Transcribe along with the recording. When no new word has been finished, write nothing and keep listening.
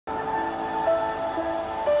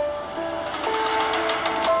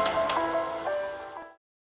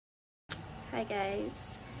guys,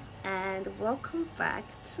 and welcome back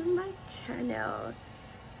to my channel.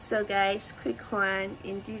 So guys, quick one.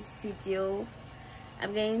 In this video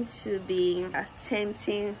I'm going to be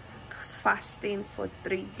attempting fasting for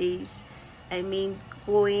 3 days. I mean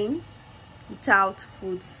going without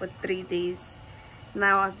food for 3 days.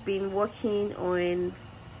 Now I've been working on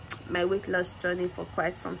my weight loss journey for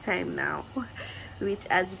quite some time now, which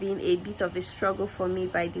has been a bit of a struggle for me,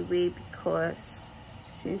 by the way, because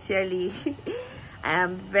sincerely I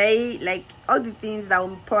am very, like, all the things that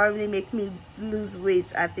will probably make me lose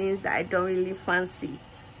weight are things that I don't really fancy.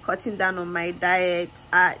 Cutting down on my diet,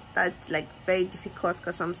 that's like very difficult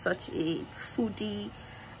because I'm such a foodie,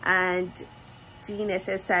 and doing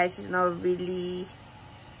exercise is not really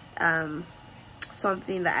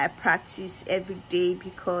something that I practice every day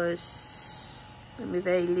because I'm a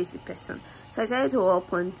very lazy person. So I decided to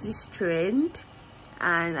hop on this trend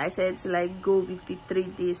and I decided to like go with the 3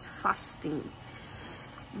 days fasting.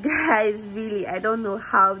 Guys, really, I don't know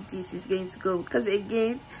how this is going to go because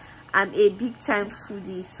again, I'm a big time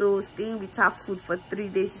foodie, so staying without food for 3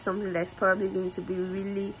 days is something that's probably going to be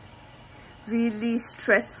really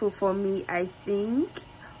stressful for me, I think.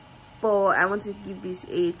 But I want to give this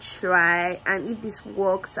a try, and if this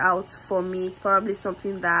works out for me, it's probably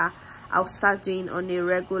something that I'll start doing on a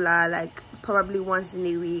regular, like probably once in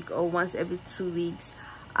a week or once every 2 weeks.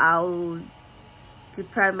 I'll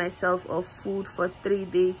deprive myself of food for 3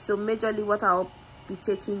 days. So majorly what I'll be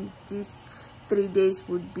taking these 3 days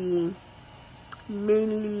would be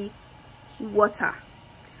mainly water,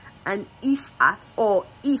 and if at all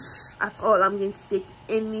I'm going to take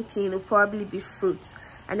anything, it'll probably be fruits.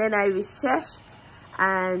 And then I researched,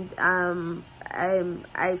 and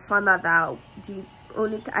I found out that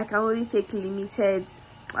I can only take limited,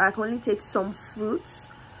 I can only take some fruits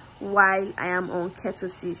while I am on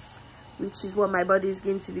ketosis, which is what my body is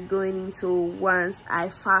going to be going into once I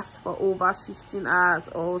fast for over 15 hours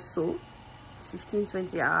or so,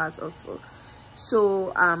 15-20 hours or so.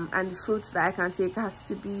 So and the fruits that I can take has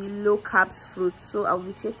to be low carbs fruits. So I'll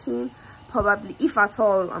be taking, probably, if at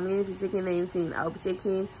all I'm going to be taking anything, I'll be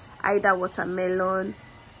taking either watermelon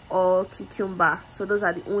or cucumber. So those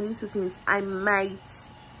are the only 2 things I might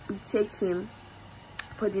be taking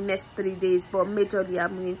for the next 3 days, but majorly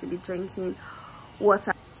I'm going to be drinking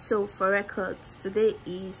water. So for records, today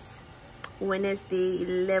is Wednesday,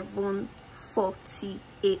 11:40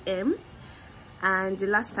 a.m. and the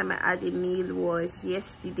last time I had a meal was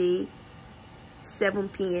yesterday, 7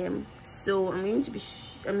 p.m. so I'm going to be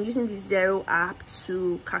I'm using the Zero app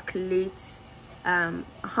to calculate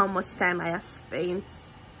how much time I have spent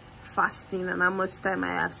fasting and how much time I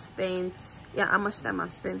have spent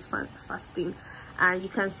fasting. And you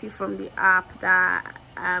can see from the app that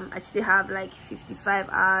I still have like 55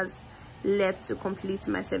 hours left to complete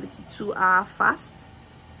my 72-hour fast.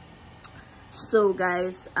 So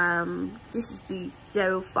guys, this is the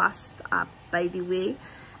Zero Fast app, by the way,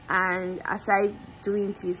 and aside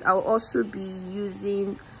doing this, I'll also be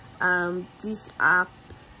using this app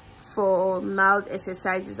for mild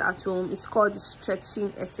exercises at home. It's called the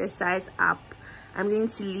Stretching Exercise app. I'm going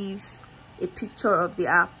to leave a picture of the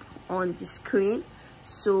app on the screen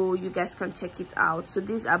so you guys can check it out. So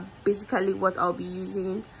these are basically what I'll be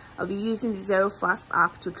using. I'll be using the Zero Fast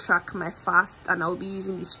app to track my fast, and I'll be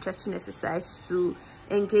using the stretching exercise to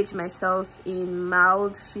engage myself in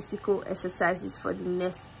mild physical exercises for the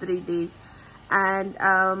next 3 days. And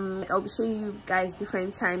I'll be showing you guys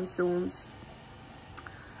different time zones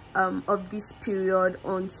of this period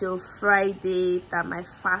until Friday that my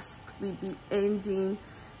fast will be ending.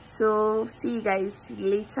 So see you guys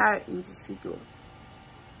later in this video.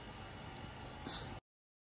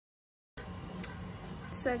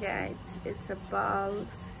 So guys, it's about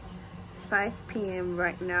 5 p.m.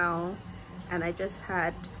 right now, and I just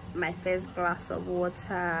had my first glass of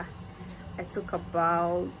water. I took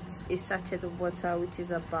about a sachet of water, which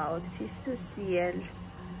is about 50 cl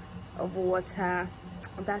of water.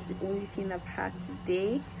 That's the only thing I've had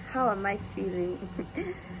today. How am I feeling?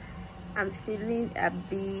 I'm feeling a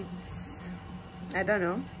bit, I don't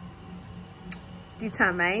know,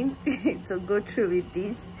 determined to go through with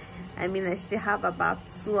this. I mean, I still have about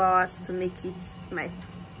 2 hours to make it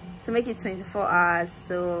 24 hours,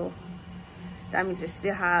 so that means I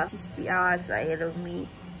still have 50 hours ahead of me.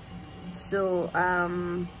 So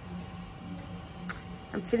I'm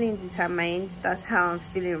feeling determined. That's how I'm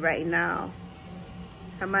feeling right now.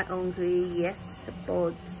 Am I hungry? Yes,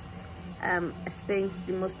 but I spent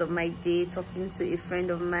the most of my day talking to a friend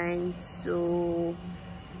of mine, so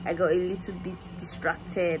I got a little bit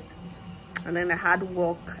distracted, and then I had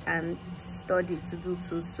work and study to do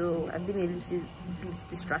too, so I've been a little bit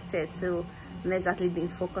distracted. So not exactly been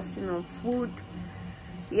focusing on food.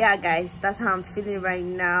 Yeah guys, that's how I'm feeling right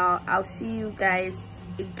now. I'll see you guys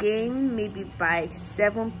again maybe by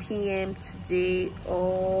 7 p.m. today,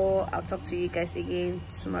 or I'll talk to you guys again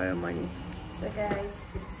tomorrow morning. So guys,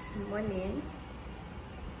 it's morning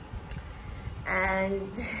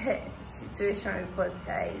and situation report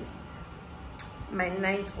guys. My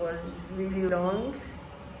night was really long.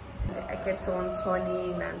 I kept on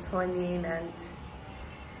turning and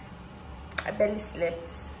I barely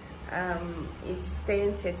slept. It's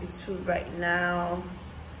 10:32 right now,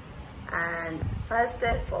 and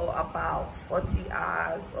fasted for about 40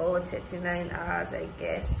 hours or 39 hours, I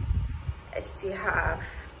guess. I still have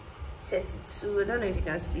 32. I don't know if you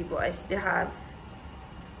can see, but I still have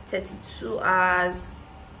 32 hours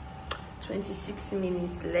 26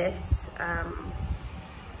 minutes left.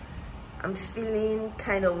 I'm feeling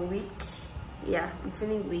kind of weak. Yeah, I'm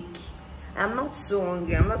feeling weak. I'm not so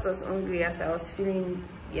hungry. I'm not as hungry as I was feeling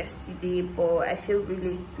yesterday, but I feel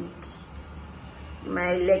really weak.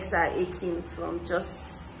 My legs are aching from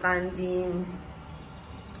just standing.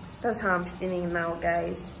 That's how I'm feeling now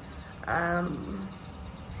guys. I'm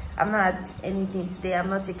not at anything today. I'm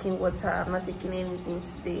not taking water. I'm not taking anything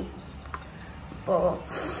today, but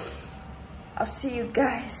I'll see you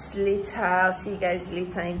guys later. I'll see you guys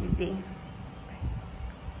later in the day.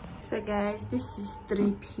 So guys, this is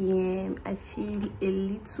 3 p.m. I feel a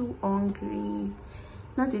little hungry.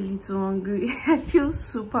 Not a little hungry. I feel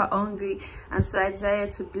super hungry, and so I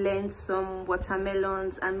decided to blend some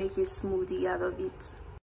watermelons and make a smoothie out of it.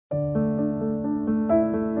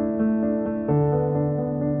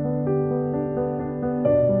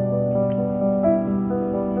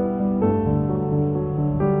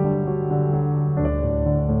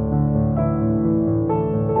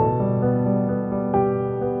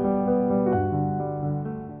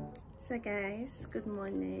 So guys, good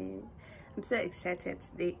morning. I'm so excited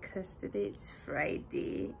today because today it's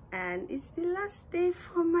Friday and it's the last day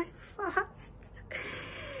for my fast.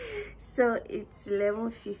 So it's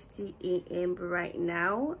 11:50 a.m. right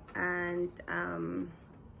now, and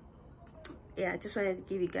yeah, I just wanted to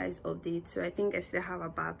give you guys updates. So I think I still have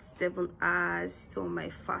about 7 hours till my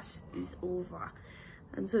fast is over,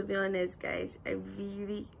 and to be honest guys, I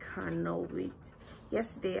really cannot wait.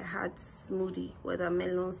 Yesterday I had smoothie,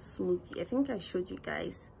 watermelon smoothie. I think I showed you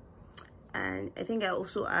guys, and I think I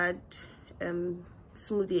also had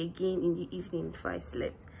smoothie again in the evening before I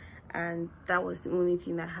slept, and that was the only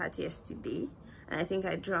thing I had yesterday. And I think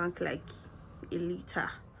I drank like a liter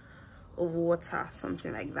of water,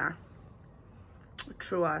 something like that,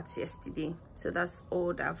 throughout yesterday. So that's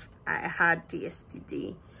all that I had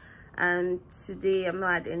yesterday. And today I've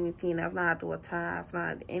not had anything. I've not had water, I've not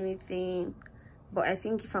had anything. But I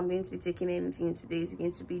think if I'm going to be taking anything today, it's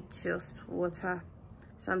going to be just water.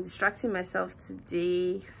 So I'm distracting myself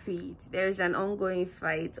today with, there's an ongoing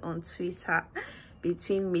fight on Twitter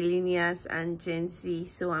between millennials and Gen Z.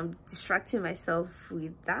 So I'm distracting myself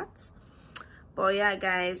with that. But yeah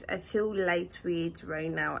guys, I feel lightweight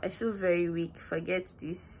right now. I feel very weak. Forget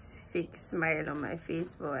this fake smile on my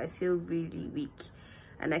face, but I feel really weak.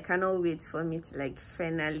 And I cannot wait for me to like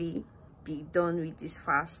finally be done with this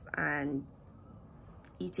fast and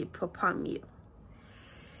eat a proper meal.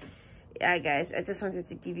 Yeah guys, I just wanted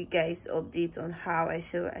to give you guys updates on how I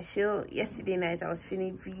feel. Yesterday night I was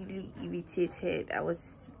feeling really irritated. I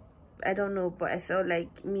don't know, but I felt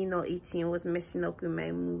like me not eating was messing up with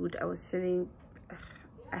my mood. I was feeling,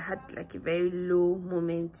 I had like a very low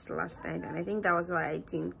moment last night, and I think that was why I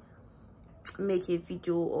didn't make a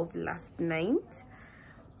video of last night.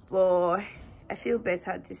 But I feel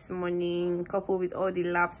better this morning, coupled with all the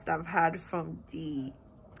laughs that I've had from the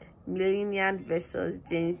millennial versus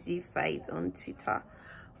Gen Z fight on Twitter.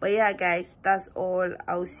 But yeah guys, that's all.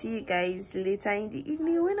 I'll see you guys later in the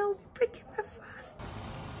evening when I'll break my fast.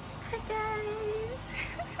 Hi guys.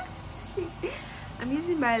 See, I'm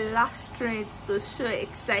using my last strength to show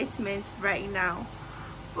excitement right now.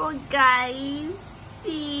 But guys,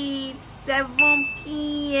 see, it's 7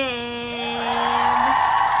 p.m.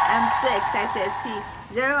 I'm so excited. See,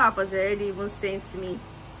 Zero App was already even sent me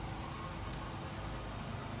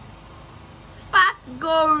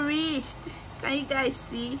go reached. Can you guys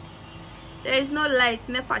see? There is no light.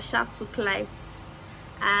 NEPA sharp took lights.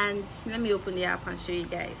 And let me open the app and show you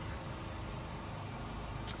guys.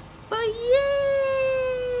 But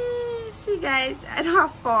yeah, see guys, I don't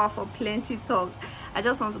have power for plenty talk. I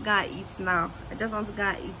just want to go and eat now. I just want to go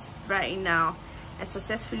and eat right now. I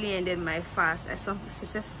successfully ended my fast. I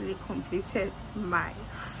successfully completed my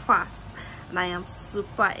fast, and I am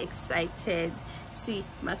super excited. See,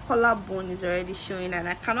 my collarbone is already showing, and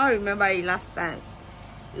I cannot remember it last time.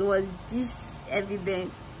 It was this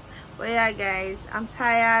evident. But yeah guys, I'm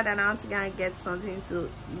tired and I want to go and get something to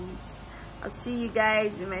eat. I'll see you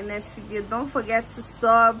guys in my next video. Don't forget to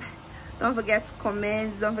sub, don't forget to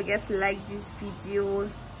comment, don't forget to like this video.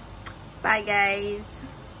 Bye guys.